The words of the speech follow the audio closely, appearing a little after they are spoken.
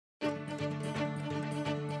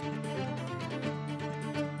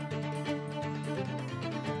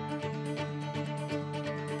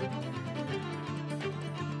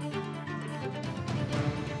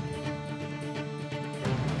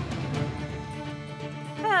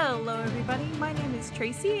Hello everybody, my name is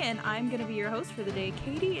Tracy and I'm going to be your host for the day.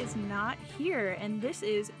 Katie is not here and this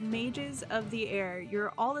is Mages of the Air,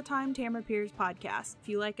 your all-the-time Tamara Pierce podcast. If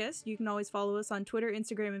you like us, you can always follow us on Twitter,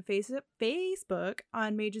 Instagram, and Facebook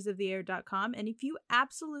on magesoftheair.com, and if you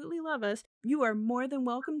absolutely love us, you are more than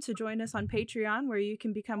welcome to join us on Patreon where you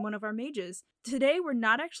can become one of our mages. Today we're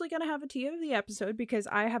not actually going to have a tea of the episode because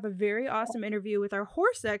I have a very awesome interview with our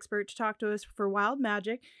horse expert to talk to us for Wild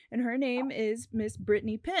Magic, and her name is Miss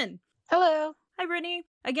Brittany Penn. Hello. Hi, Brittany.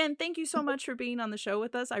 Again, thank you so much for being on the show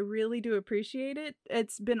with us. I really do appreciate it.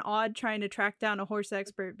 It's been odd trying to track down a horse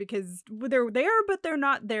expert because they're there, but they're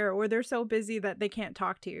not there, or they're so busy that they can't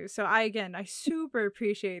talk to you. So I super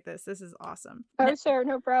appreciate this. This is awesome. Oh, sure.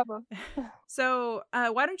 No problem. So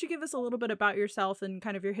why don't you give us a little bit about yourself and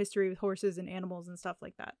kind of your history with horses and animals and stuff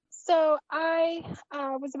like that? So I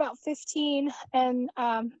was about 15 and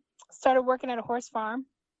started working at a horse farm.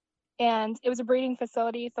 And it was a breeding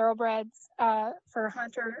facility, thoroughbreds for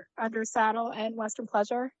Hunter, Under Saddle, and Western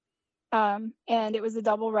Pleasure. And it was a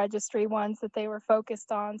double registry ones that they were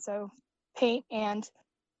focused on. So paint and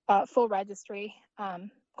full registry,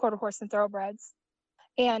 quarter horse and thoroughbreds.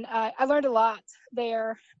 And I learned a lot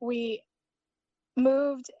there. We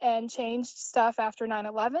moved and changed stuff after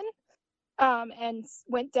 9/11 and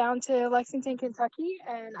went down to Lexington, Kentucky.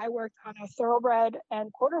 And I worked on a thoroughbred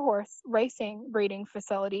and quarter horse racing breeding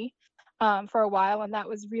facility for a while, and that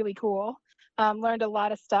was really cool. Learned a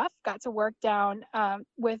lot of stuff, got to work down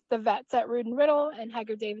with the vets at Rood and Riddle and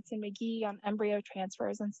Hager Davidson McGee on embryo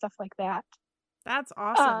transfers and stuff like that. That's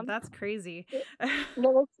awesome. That's crazy. It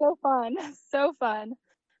was so fun. So fun.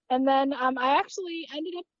 And then I actually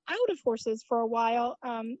ended up out of horses for a while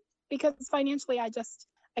because financially I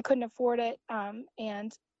couldn't afford it,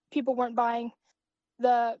 and people weren't buying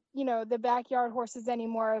the backyard horses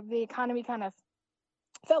anymore. The economy kind of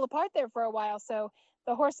fell apart there for a while, so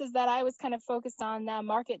the horses that I was kind of focused on, the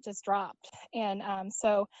market just dropped, and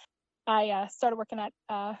so I started working at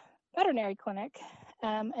a veterinary clinic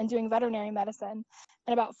and doing veterinary medicine.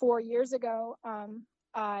 And about 4 years ago,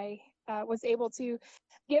 I was able to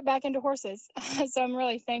get back into horses, so I'm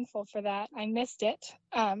really thankful for that. I missed it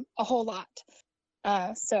a whole lot.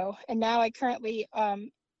 And now I currently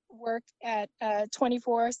work at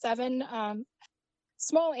 24/7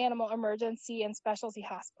 small animal emergency and specialty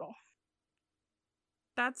hospital.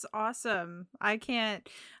 That's awesome. I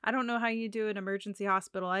don't know how you do an emergency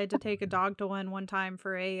hospital. I had to take a dog to one time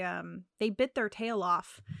for they bit their tail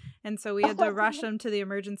off. And so we had to rush them to the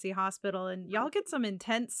emergency hospital, and y'all get some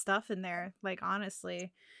intense stuff in there, like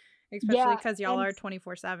honestly, especially because y'all are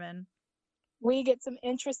 24/7. We get some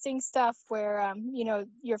interesting stuff where,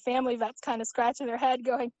 your family vet's kind of scratching their head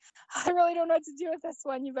going, I really don't know what to do with this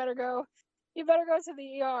one. You better go to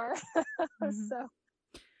the ER. Mm-hmm. So.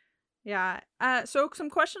 Yeah. So some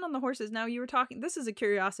question on the horses. Now you were talking, this is a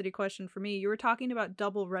curiosity question for me. You were talking about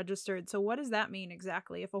double registered. So what does that mean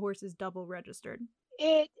exactly if a horse is double registered?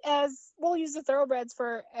 We'll use the thoroughbreds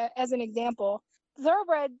as an example. The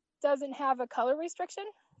thoroughbred doesn't have a color restriction.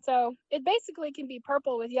 So it basically can be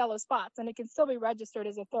purple with yellow spots, and it can still be registered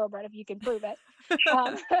as a thoroughbred if you can prove it.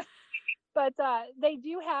 But they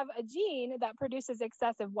do have a gene that produces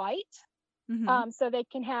excessive white. Mm-hmm. So they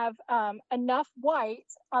can have enough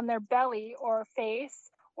white on their belly or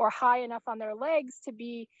face or high enough on their legs to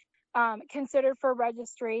be considered for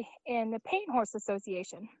registry in the Paint Horse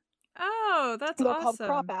Association. Oh, that's They're awesome. called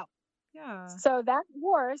crop out. Yeah. So that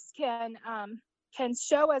horse can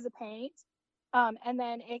show as a paint, and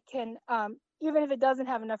then it can, even if it doesn't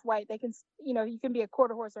have enough white, they can, you can be a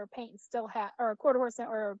quarter horse or a paint and still have, or a quarter horse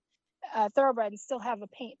or a thoroughbred and still have a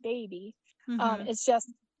paint baby. Mm-hmm. It's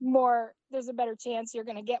just there's a better chance you're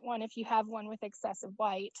going to get one if you have one with excessive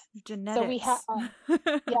white. Genetics. So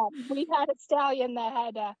we had a stallion that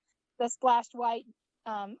had the splashed white.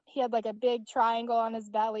 He had like a big triangle on his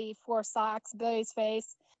belly, 4 socks, Billy's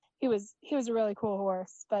face. He was a really cool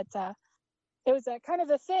horse, but it was a kind of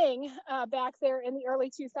a thing back there in the early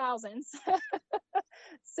 2000s.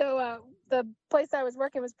 So the place I was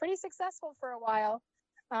working was pretty successful for a while.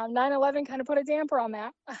 9/11 kind of put a damper on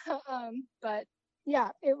that, but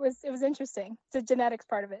yeah, it was interesting. The genetics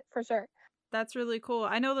part of it, for sure. That's really cool.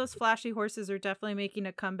 I know those flashy horses are definitely making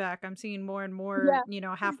a comeback. I'm seeing more and more,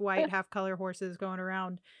 half white, half color horses going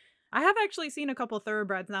around. I have actually seen a couple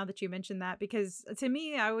thoroughbreds now that you mentioned that, because to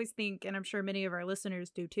me, I always think, and I'm sure many of our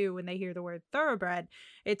listeners do too, when they hear the word thoroughbred,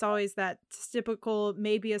 it's always that typical,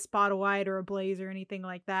 maybe a spot of white or a blaze or anything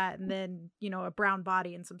like that. And then, a brown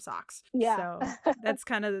body and some socks. Yeah. So that's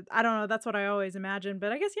kind of, I don't know, that's what I always imagine.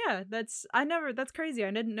 But I guess, yeah, that's crazy.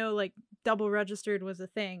 I didn't know like double registered was a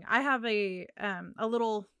thing. I have a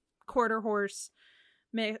little quarter horse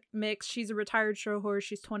mix. She's a retired show horse.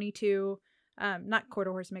 She's 22. Not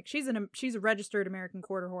quarter horse mix. She's a registered American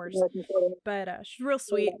quarter horse, but she's real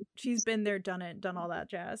sweet. She's been there, done all that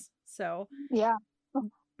jazz. So Yeah.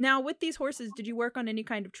 now with these horses, did you work on any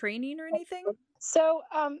kind of training or anything? So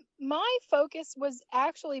my focus was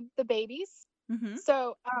actually the babies. Mm-hmm.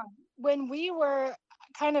 So when we were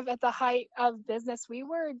kind of at the height of business, we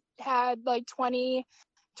had like 20,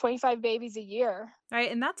 25 babies a year.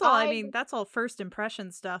 Right, and that's all, that's all first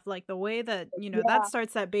impression stuff, like the way that, that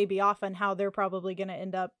starts that baby off and how they're probably going to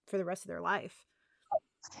end up for the rest of their life.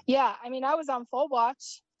 Yeah, I mean, I was on full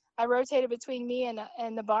watch. I rotated between me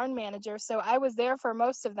and the barn manager, so I was there for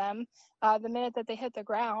most of them the minute that they hit the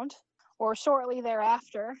ground or shortly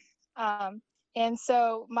thereafter. And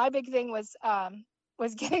so my big thing was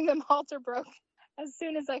getting them halter broke as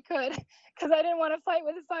soon as I could, because I didn't want to fight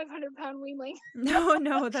with a 500-pound weanling.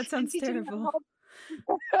 No, that sounds terrible.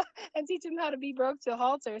 And teach them how to be broke to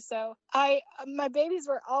halter. So my babies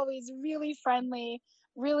were always really friendly,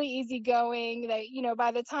 really easygoing. They,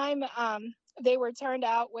 by the time they were turned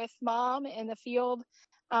out with mom in the field,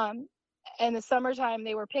 in the summertime,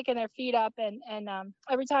 they were picking their feet up, and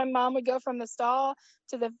every time mom would go from the stall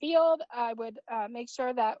to the field, I would make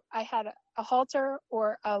sure that I had a halter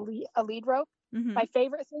or a lead rope. Mm-hmm. My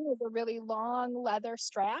favorite thing was a really long leather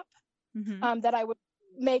strap mm-hmm. That I would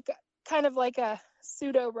make kind of like a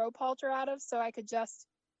pseudo rope halter out of, so I could just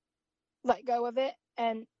let go of it,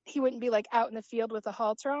 and he wouldn't be like out in the field with a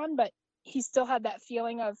halter on, but he still had that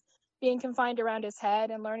feeling of being confined around his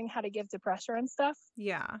head and learning how to give to pressure and stuff.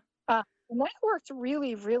 Yeah. And that worked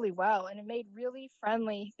really, really well, and it made really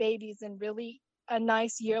friendly babies and really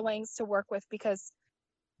nice yearlings to work with because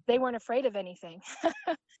they weren't afraid of anything.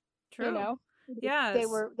 True. Yes. They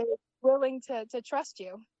were willing to trust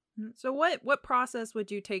you. So what process would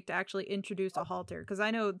you take to actually introduce a halter? Because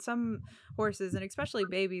I know some horses, and especially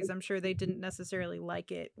babies, I'm sure they didn't necessarily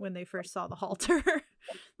like it when they first saw the halter.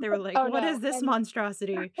 They were like, what is this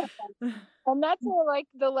monstrosity? And that's where like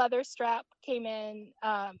the leather strap came in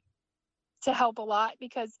to help a lot,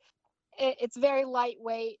 because it's very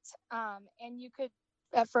lightweight, and you could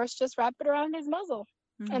at first just wrap it around his muzzle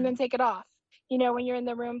and then take it off, when you're in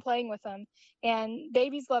the room playing with them. And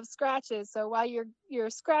babies love scratches, so while you're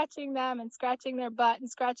scratching them and scratching their butt and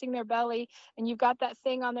scratching their belly, and you've got that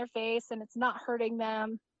thing on their face and it's not hurting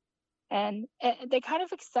them, and they kind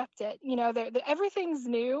of accept it. Everything's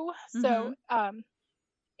new, so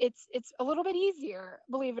it's a little bit easier,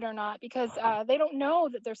 believe it or not, because they don't know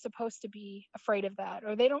that they're supposed to be afraid of that,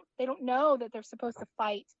 or they don't know that they're supposed to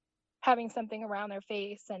fight having something around their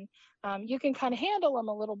face, and you can kind of handle them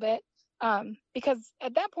a little bit, because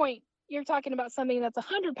at that point you're talking about something that's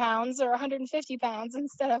 100 pounds or 150 pounds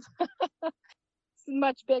instead of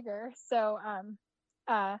much bigger. So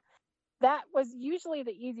that was usually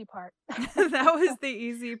the easy part. That was the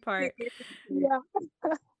easy part. Yeah.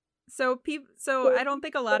 So I don't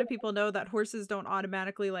think a lot of people know that horses don't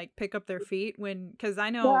automatically like pick up their feet because I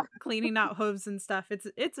know cleaning out hooves and stuff,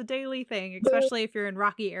 it's a daily thing, especially if you're in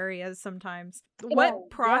rocky areas sometimes. What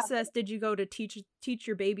process did you go to teach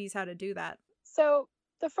your babies how to do that? So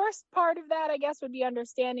the first part of that, I guess, would be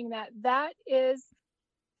understanding that is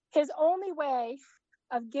his only way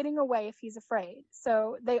of getting away if he's afraid.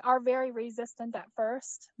 So they are very resistant at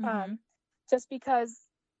first, just because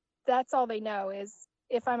that's all they know is,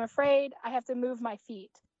 if I'm afraid, I have to move my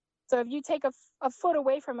feet. So if you take a foot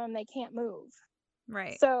away from them, they can't move.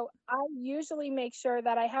 Right. So I usually make sure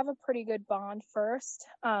that I have a pretty good bond first,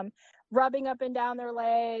 rubbing up and down their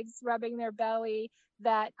legs, rubbing their belly,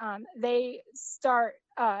 that they start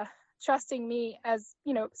trusting me as,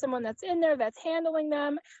 someone that's in there, that's handling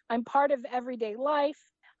them. I'm part of everyday life.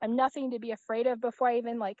 I'm nothing to be afraid of before I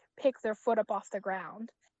even pick their foot up off the ground.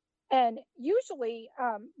 And usually,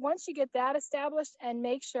 once you get that established and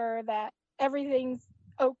make sure that everything's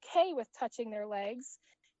okay with touching their legs,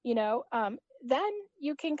 then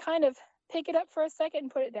you can kind of pick it up for a second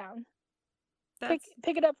and put it down.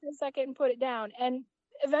 Pick it up for a second and put it down. And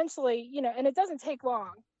eventually, and it doesn't take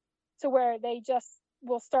long to where they just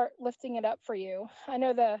will start lifting it up for you. I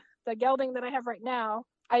know the gelding that I have right now,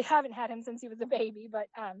 I haven't had him since he was a baby, but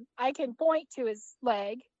I can point to his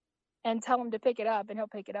leg and tell him to pick it up, and he'll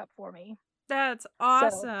pick it up for me. That's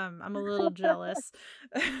awesome. So. I'm a little jealous.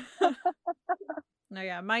 No,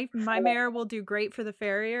 yeah, my mare will do great for the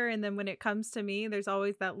farrier, and then when it comes to me, there's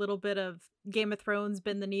always that little bit of Game of Thrones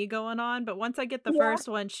bend the knee going on. But once I get the first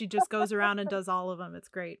one, she just goes around and does all of them. It's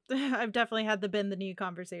great. I've definitely had the bend the knee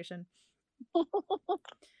conversation.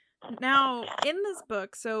 Now, in this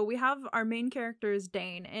book, so we have our main character is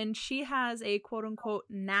Dane, and she has a quote-unquote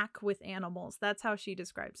knack with animals. That's how she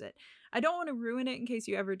describes it. I don't want to ruin it in case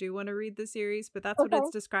you ever do want to read the series, but that's what Okay.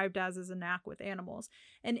 it's described as a knack with animals.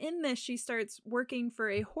 And in this, she starts working for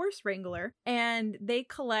a horse wrangler, and they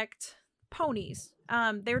collect ponies.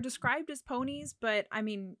 They're described as ponies, but I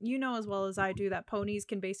mean, you know as well as I do that ponies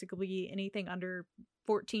can basically be anything under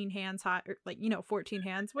 14 hands high, or 14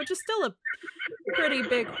 hands, which is still a pretty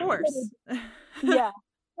big horse. Yeah.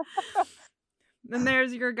 And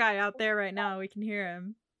there's your guy out there right now. We can hear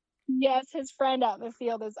him. Yes, his friend out in the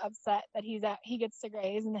field is upset that he gets to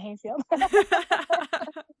graze in the hayfield.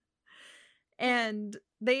 And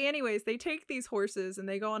they take these horses and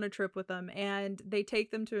they go on a trip with them, and they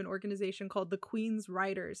take them to an organization called the Queen's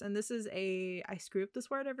Riders. And this is I screw up this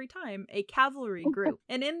word every time, a cavalry group.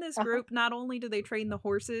 And in this group, not only do they train the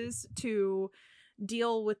horses to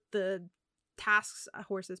deal with the tasks,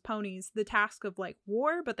 ponies, the task of like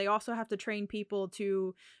war, but they also have to train people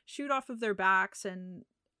to shoot off of their backs and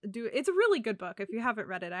it's a really good book. If you haven't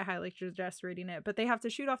read it, I highly suggest reading it. But they have to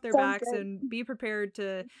shoot off their Sounds backs good. and be prepared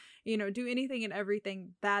to, do anything and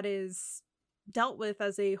everything that is dealt with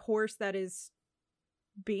as a horse that is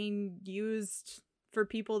being used for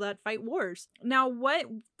people that fight wars. Now, what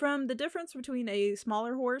from the difference between a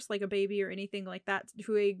smaller horse, like a baby or anything like that,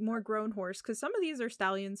 to a more grown horse, because some of these are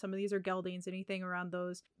stallions, some of these are geldings, anything around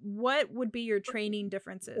those, what would be your training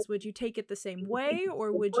differences? Would you take it the same way,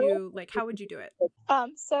 or would you, how would you do it?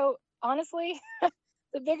 So honestly,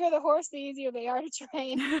 the bigger the horse, the easier they are to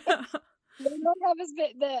train. They don't have as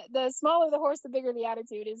big, the smaller the horse, the bigger the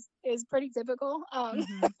attitude is pretty typical.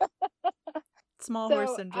 Small so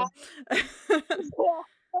horse syndrome.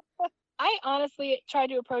 I honestly try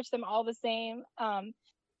to approach them all the same.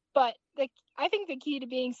 But I think the key to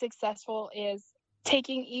being successful is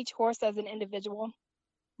taking each horse as an individual.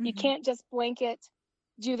 You can't just blanket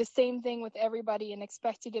do the same thing with everybody and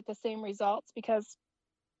expect to get the same results, because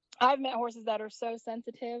I've met horses that are so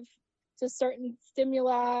sensitive to certain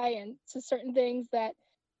stimuli and to certain things that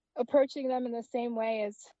approaching them in the same way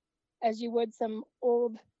as you would some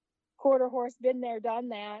old quarter horse, been there, done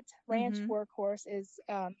that, ranch work horse is,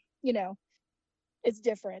 it's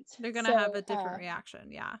different. They're going to have a different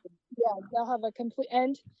reaction. Yeah. Yeah. They'll have a complete,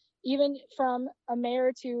 and even from a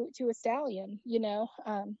mare to a stallion,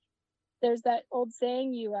 there's that old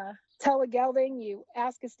saying, you tell a gelding, you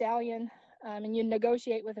ask a stallion, and you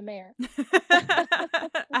negotiate with a mare.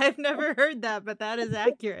 I've never heard that, but that is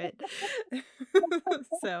accurate.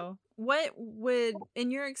 So what would, in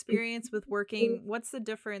your experience with working, what's the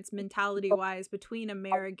difference mentality wise between a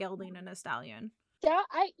mare, a gelding, and a stallion? Yeah,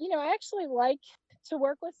 I actually like to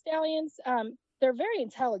work with stallions. They're very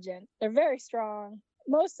intelligent. They're very strong.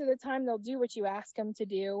 Most of the time they'll do what you ask them to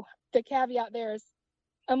do. The caveat there is,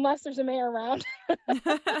 unless there's a mare around.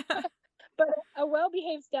 But a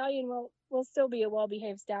well-behaved stallion will still be a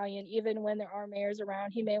well-behaved stallion, even when there are mares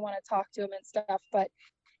around. He may want to talk to him and stuff, but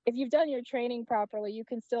if you've done your training properly, you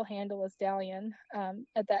can still handle a stallion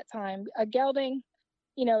at that time. A gelding,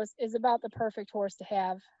 is about the perfect horse to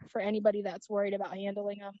have for anybody that's worried about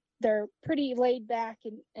handling them. They're pretty laid back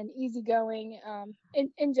and easygoing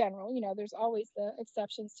in general. There's always the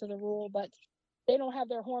exceptions to the rule, but they don't have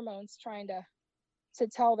their hormones trying to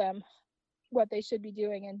tell them what they should be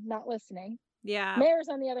doing and not listening. Yeah. Mares,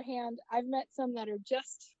 on the other hand, I've met some that are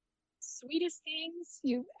just sweetest things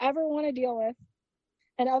you ever want to deal with,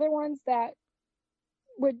 and other ones that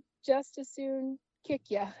would just as soon kick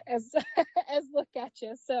you as look at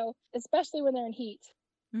you. So especially when they're in heat,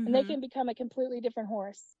 and they can become a completely different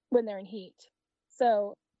horse when they're in heat.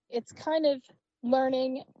 So it's kind of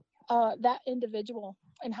learning that individual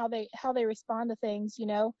and how they respond to things.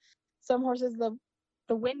 Some horses,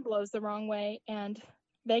 the wind blows the wrong way and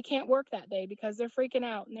they can't work that day because they're freaking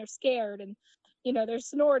out and they're scared, and they're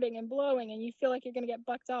snorting and blowing, and you feel like you're going to get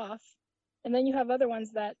bucked off. And then you have other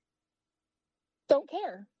ones that don't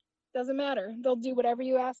care. Doesn't matter. They'll do whatever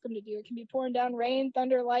you ask them to do. It can be pouring down rain,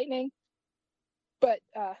 thunder, lightning, but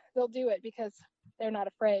they'll do it because they're not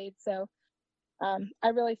afraid. So I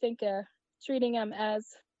really think treating them as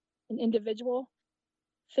an individual,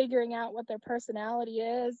 figuring out what their personality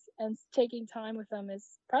is, and taking time with them is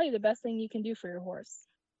probably the best thing you can do for your horse.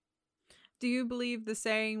 Do you believe the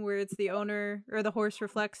saying where it's the owner, or the horse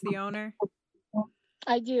reflects the owner?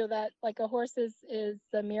 I do. That, like, a horse is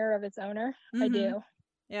the mirror of its owner. I do.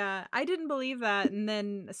 Yeah, I didn't believe that, and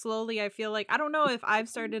then slowly I feel like, I don't know if I've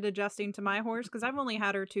started adjusting to my horse, because I've only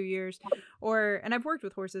had her 2 years, and I've worked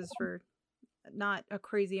with horses for not a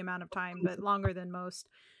crazy amount of time, but longer than most.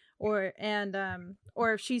 or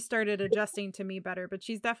if she started adjusting to me better, but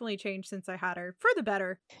she's definitely changed since I had her for the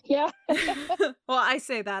better. Yeah. Well, I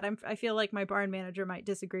say that. I feel like my barn manager might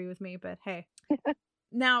disagree with me, but hey.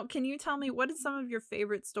 Now, can you tell me what is some of your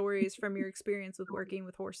favorite stories from your experience with working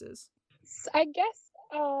with horses? I guess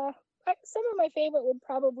some of my favorite would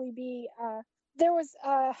probably be there was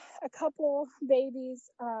a couple babies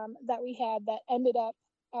that we had that ended up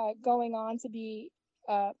going on to be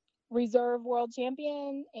reserve world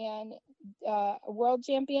champion and a world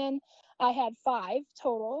champion. I had 5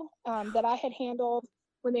 total that I had handled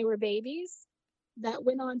when they were babies that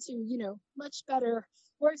went on to, much better,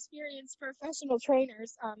 more experienced professional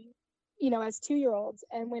trainers, as 2-year-olds,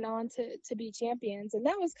 and went on to be champions. And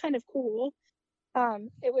that was kind of cool.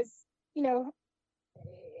 It was, you know,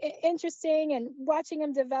 interesting, and watching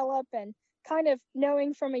them develop and kind of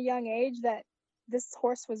knowing from a young age that this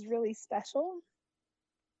horse was really special.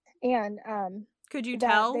 And could you that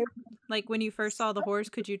tell, they, like when you first saw the horse,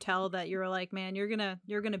 could you tell that you were like, man, you're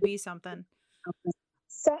gonna be something?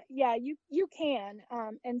 so yeah, you can.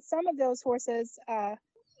 And some of those horses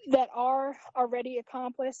that are already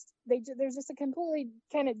accomplished, there's just a completely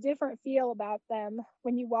kind of different feel about them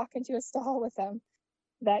when you walk into a stall with them,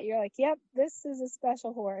 that you're like, yep, this is a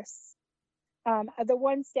special horse. The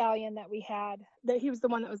one stallion that we had, that he was the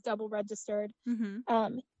one that was double registered.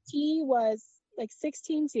 Mm-hmm. He was like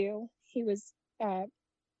 16'2". He was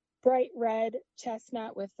bright red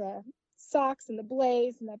chestnut with the socks and the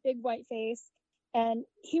blaze and that big white face. And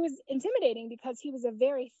he was intimidating because he was a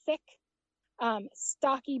very thick,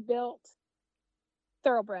 stocky built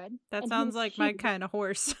thoroughbred. That And sounds like my kind of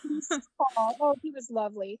horse. Oh, he was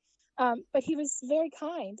lovely. But he was very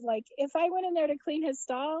kind. Like, if I went in there to clean his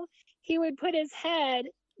stall, he would put his head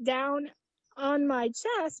down on my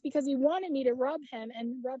chest because he wanted me to rub him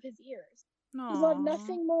and rub his ears. He loved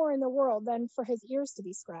nothing more in the world than for his ears to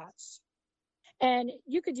be scratched. And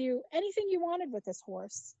you could do anything you wanted with this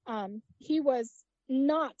horse. He was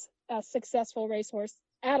not a successful racehorse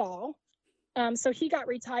at all. So he got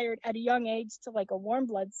retired at a young age to like a warm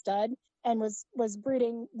blood stud, and was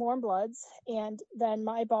breeding warm bloods. And then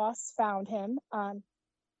my boss found him,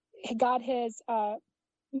 he got his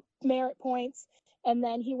merit points, and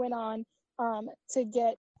then he went on to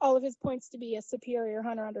get all of his points to be a superior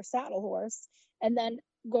hunter under saddle horse, and then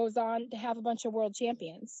goes on to have a bunch of world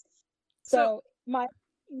champions. So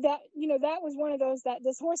that was one of those, that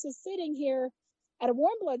this horse is sitting here at a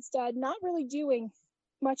warm blood stud, not really doing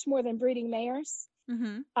much more than breeding mares.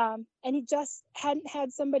 Mm-hmm. And he just hadn't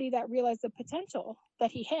had somebody that realized the potential that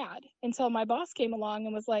he had until my boss came along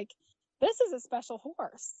and was like, this is a special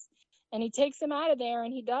horse. And he takes him out of there,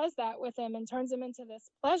 and he does that with him and turns him into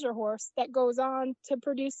this pleasure horse that goes on to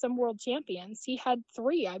produce some world champions. He had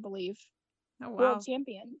 3, I believe, world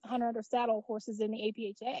champion hunter under saddle horses in the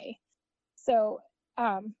APHA. So,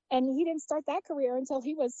 and he didn't start that career until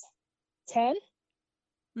he was 10.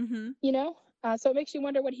 Mm-hmm. So it makes you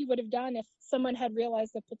wonder what he would have done if someone had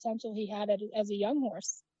realized the potential he had as a young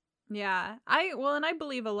horse. Yeah. I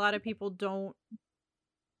believe a lot of people don't,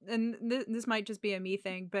 and this might just be a me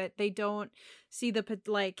thing, but they don't see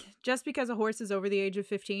just because a horse is over the age of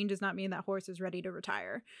 15 does not mean that horse is ready to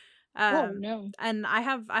retire. No. And I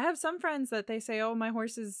have some friends that they say, oh, my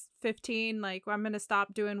horse is 15, like I'm gonna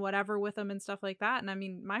stop doing whatever with them and stuff like that. And I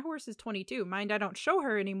mean, my horse is 22. Mind, I don't show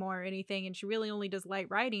her anymore or anything, and she really only does light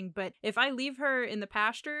riding. But if I leave her in the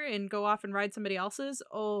pasture and go off and ride somebody else's,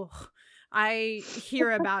 I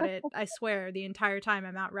hear about it, I swear, the entire time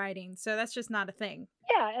I'm out riding. So that's just not a thing.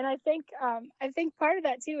 Yeah, and I think part of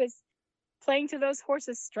that too is playing to those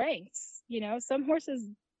horses' strengths. Some horses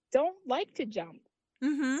don't like to jump.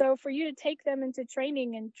 Mm-hmm. So for you to take them into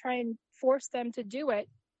training and try and force them to do it,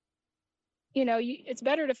 it's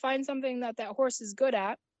better to find something that horse is good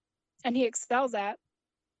at and he excels at,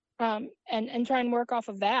 and try and work off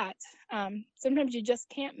of that. Sometimes you just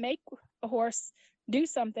can't make a horse do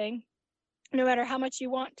something, no matter how much you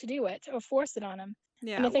want to do it or force it on him.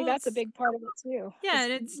 Yeah, and I think that's a big part of it too. Yeah,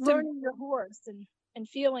 and it's learning your horse and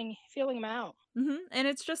feeling them out. Mm-hmm. And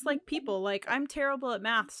it's just like people. Like, I'm terrible at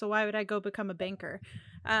math, so why would I go become a banker?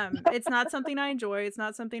 It's not something I enjoy. It's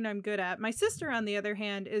not something I'm good at. My sister, on the other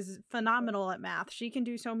hand, is phenomenal at math. She can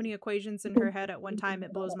do so many equations in her head at one time,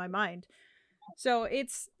 it blows my mind. So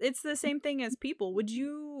it's the same thing as people. Would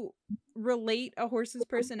you relate a horse's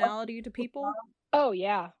personality to people? Oh,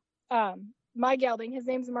 yeah. My gelding, his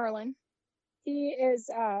name's Merlin. He is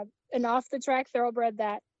an off-the-track thoroughbred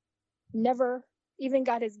that never even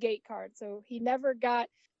got his gate card. So he never got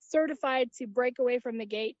certified to break away from the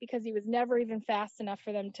gate because he was never even fast enough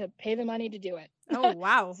for them to pay the money to do it. Oh,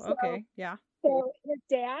 wow. Okay. Yeah. So his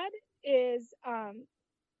dad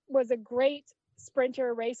was a great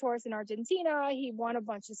sprinter racehorse in Argentina. He won a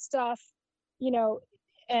bunch of stuff, you know,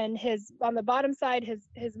 and on the bottom side,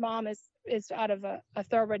 his mom is out of a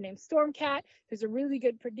thoroughbred named Stormcat, who's a really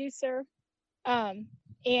good producer.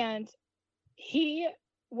 And he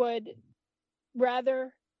would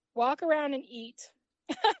rather walk around and eat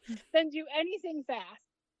than do anything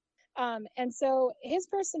fast. And so his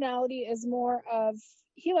personality is more of,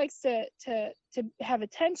 he likes to have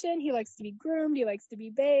attention. He likes to be groomed. He likes to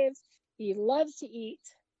be bathed. He loves to eat.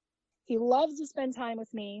 He loves to spend time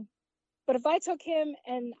with me. But if I took him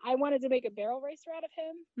and I wanted to make a barrel racer out of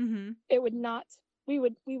him, it would not, we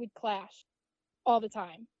would clash all the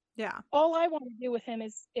time. Yeah. All I want to do with him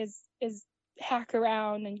is hack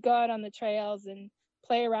around and go out on the trails and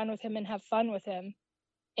play around with him and have fun with him.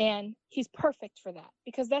 And he's perfect for that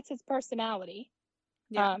because that's his personality.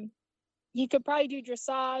 Yeah. He could probably do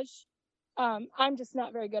dressage. I'm just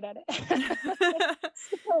not very good at it.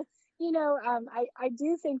 So, you know, I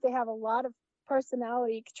do think they have a lot of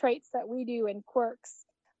personality traits that we do and quirks.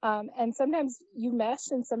 And sometimes you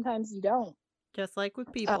mesh and sometimes you don't. Just like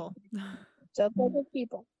with people. Just like with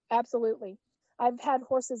people. Absolutely. I've had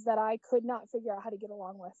horses that I could not figure out how to get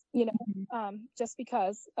along with, you know, just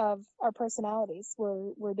because of our personalities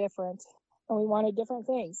were different and we wanted different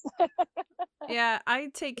things. Yeah, I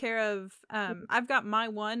take care of, I've got my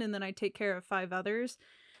one and then I take care of 5 others.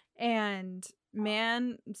 And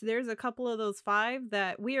man, there's a couple of those 5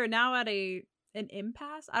 that we are now at an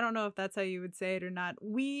impasse. I don't know if that's how you would say it or not.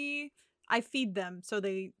 I feed them so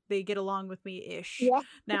they get along with me ish. Yeah.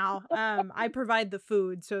 Now, I provide the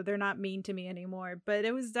food so they're not mean to me anymore. But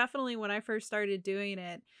it was definitely when I first started doing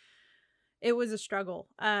it, it was a struggle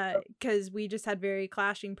because we just had very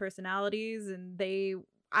clashing personalities, and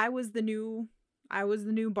I was the new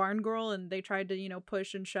barn girl, and they tried to, you know,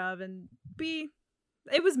 push and shove and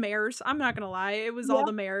it was mares. I'm not gonna lie, it was all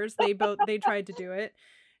the mares. They tried to do it.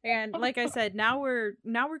 And like I said, now we're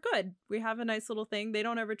good. We have a nice little thing. They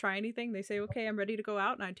don't ever try anything. They say, okay, I'm ready to go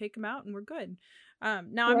out, and I take them out and we're good.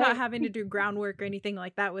 Now I'm not having to do groundwork or anything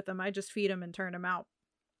like that with them. I just feed them and turn them out.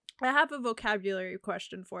 I have a vocabulary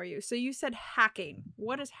question for you. So you said hacking.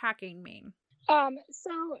 What does hacking mean?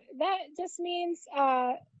 So that just means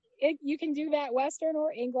you can do that Western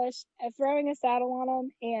or English, throwing a saddle on them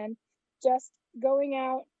and just going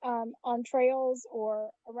out on trails or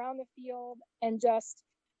around the field and just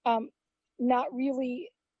not really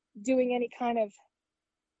doing any kind of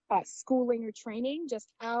schooling or training, just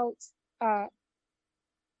out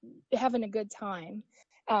having a good time.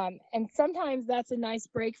 And sometimes that's a nice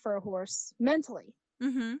break for a horse mentally.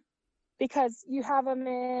 Because you have them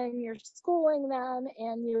in, you're schooling them,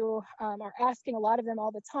 and you are asking a lot of them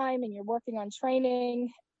all the time, and you're working on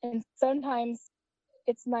training. And sometimes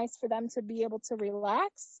it's nice for them to be able to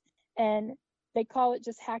relax, and they call it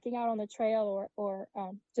just hacking out on the trail or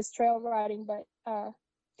just trail riding, but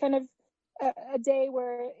kind of a day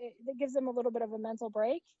where it gives them a little bit of a mental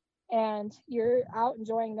break, and you're out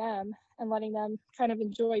enjoying them and letting them kind of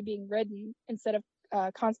enjoy being ridden instead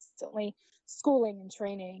of constantly schooling and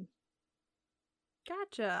training.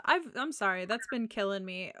 Gotcha. I'm sorry, that's been killing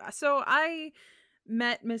me. So I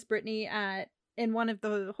met Miss Brittany in one of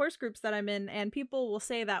the horse groups that I'm in, and people will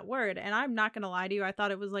say that word, and I'm not gonna lie to you, I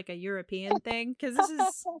thought it was like a European thing, because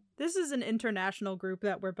this is an international group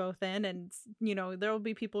that we're both in, and you know, there will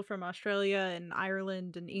be people from Australia and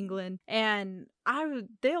Ireland and England, and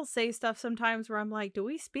they'll say stuff sometimes where I'm like, do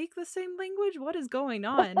we speak the same language? What is going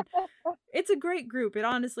on? It's a great group.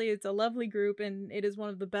 It's a lovely group, and it is one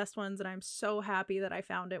of the best ones, and I'm so happy that I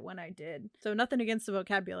found it when I did. So nothing against the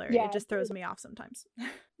vocabulary. Yeah, it just throws me off sometimes.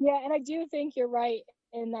 Yeah, and I do think you're right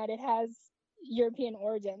in that it has European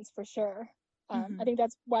origins for sure. I think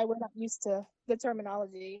that's why we're not used to the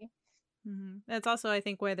terminology. That's also, I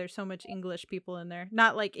think, why there's so much English people in there.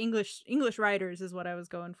 Not like English writers is what I was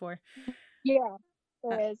going for. Yeah,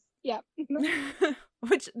 there is. Yeah.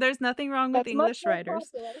 Which there's nothing wrong with English writers.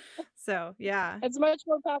 Popular. So, yeah. It's much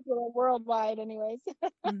more popular worldwide anyways.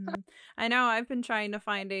 I know, I've been trying to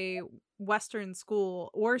find a Western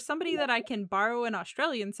school or somebody that I can borrow an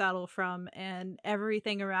Australian saddle from, and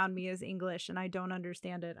everything around me is English and I don't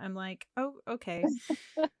understand it. I'm like, oh, okay.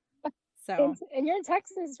 So, and you're in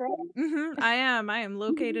Texas, right? I am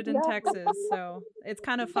located in Texas, so it's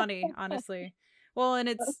kind of funny, honestly. Well, and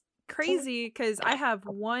it's crazy because I have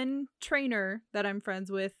one trainer that I'm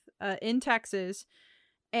friends with in Texas,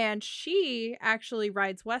 and she actually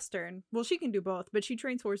rides Western. Well, she can do both, but she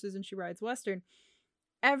trains horses and she rides Western.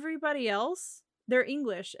 Everybody else they're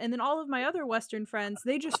English. And then all of my other Western friends,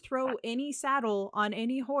 they just throw any saddle on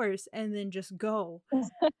any horse and then just go.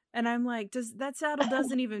 And I'm like, that saddle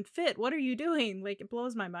doesn't even fit. What are you doing? Like, it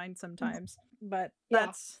blows my mind sometimes. But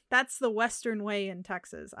that's the Western way in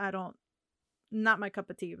Texas. Not my cup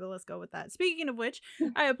of tea, but let's go with that. Speaking of which,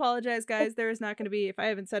 I apologize, guys. There is not going to be, if I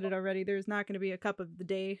haven't said it already, there's not going to be a cup of the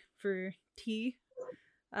day for tea.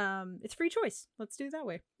 It's free choice. Let's do it that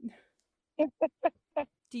way.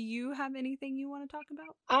 Do you have anything you want to talk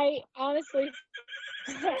about? I honestly,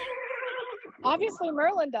 obviously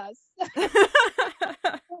Merlin does.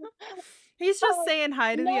 He's just saying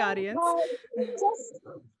hi to the audience. Just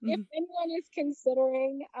if anyone is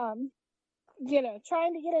considering,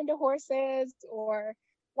 trying to get into horses or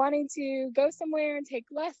wanting to go somewhere and take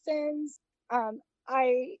lessons,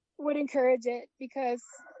 I would encourage it because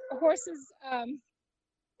horses,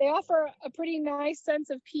 they offer a pretty nice sense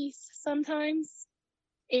of peace sometimes.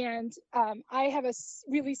 And I have a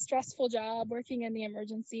really stressful job working in the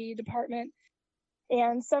emergency department.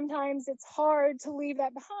 And sometimes it's hard to leave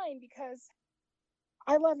that behind because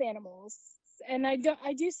I love animals. And I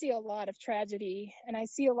do see a lot of tragedy and I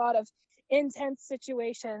see a lot of intense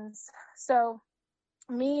situations. So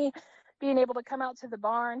me being able to come out to the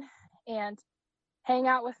barn and hang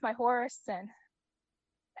out with my horse and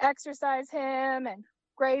exercise him and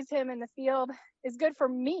graze him in the field is good for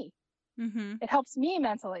me. Mm-hmm. It helps me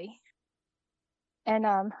mentally. And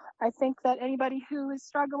I think that anybody who is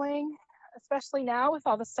struggling, especially now with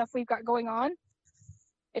all the stuff we've got going on,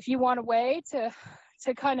 if you want a way to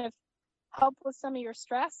kind of help with some of your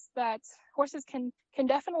stress, that horses can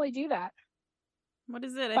definitely do that. What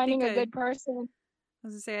is it? Finding a good person. I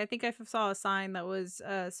was gonna say, I think I saw a sign that was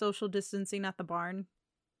social distancing at the barn.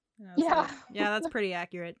 Yeah. Like, yeah, that's pretty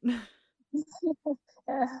accurate.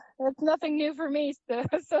 It's nothing new for me, the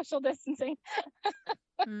social distancing.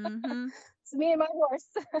 Mm-hmm. It's me and my horse.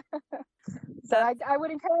 So I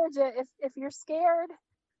would encourage it if you're scared.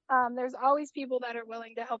 There's always people that are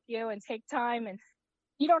willing to help you and take time, and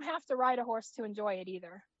you don't have to ride a horse to enjoy it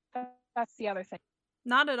either. That's the other thing.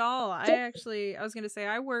 Not at all. I was going to say,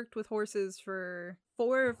 I worked with horses for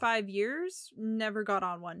 4 or 5 years, never got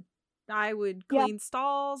on one. I would clean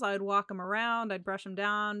stalls, I would walk them around, I'd brush them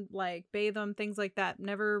down, like bathe them, things like that.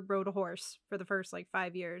 Never rode a horse for the first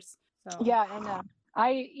 5 years. So yeah, and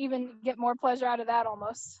I even get more pleasure out of that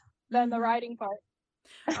almost than the riding part.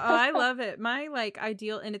 Oh, I love it. My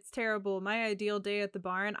ideal, and it's terrible, my ideal day at the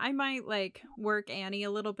barn, I might work Annie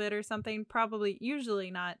a little bit or something,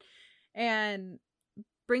 usually not, and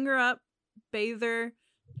bring her up, bathe her,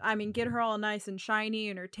 get her all nice and shiny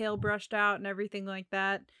and her tail brushed out and everything like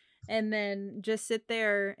that, and then just sit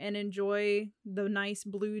there and enjoy the nice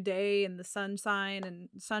blue day and the sunshine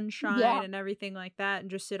and everything like that,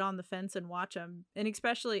 and just sit on the fence and watch them. And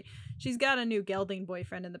especially, she's got a new gelding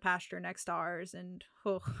boyfriend in the pasture next to ours, and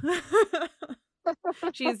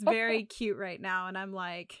she is very cute right now, and I'm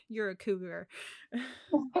like, you're a cougar.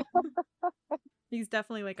 He's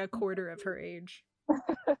definitely a quarter of her age.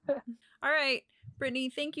 All right,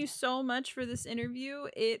 Brittany, thank you so much for this interview.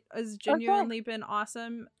 It has genuinely been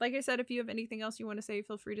awesome. Like I said, if you have anything else you want to say,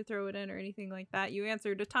 feel free to throw it in or anything like that. You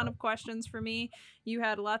answered a ton of questions for me. You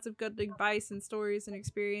had lots of good advice and stories and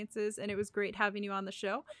experiences, and it was great having you on the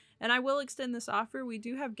show. And I will extend this offer. We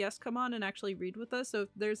do have guests come on and actually read with us. So if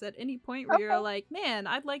there's at any point where you're like, man,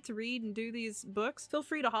 I'd like to read and do these books, feel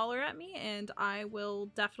free to holler at me, and I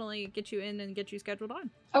will definitely get you in and get you scheduled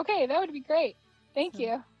on. Okay, that would be great. Thank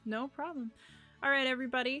you. No problem. All right,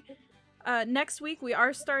 everybody. Next week, we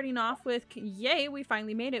are starting off with, yay, we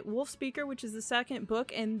finally made it, Wolfspeaker, which is the second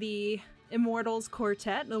book in the Immortals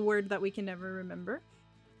Quartet, the word that we can never remember.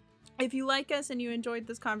 If you like us and you enjoyed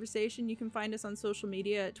this conversation, you can find us on social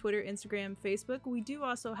media at Twitter, Instagram, Facebook. We do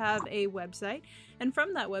also have a website. And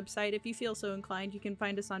from that website, if you feel so inclined, you can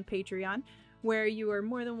find us on Patreon, where you are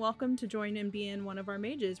more than welcome to join and be in one of our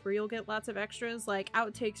mages, where you'll get lots of extras like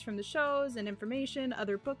outtakes from the shows and information,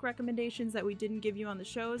 other book recommendations that we didn't give you on the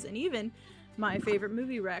shows, and even my favorite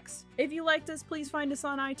movie recs. If you liked us, please find us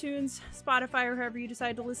on iTunes, Spotify, or however you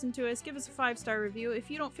decide to listen to us. Give us a 5-star review.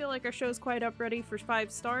 If you don't feel like our show's quite up ready for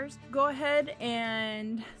 5 stars, go ahead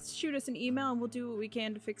and shoot us an email and we'll do what we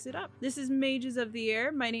can to fix it up. This is Mages of the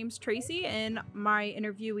Air. My name's Tracy, and my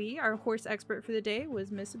interviewee, our horse expert for the day,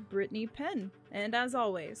 was Miss Brittany Penn. And as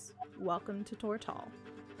always, welcome to Tortall.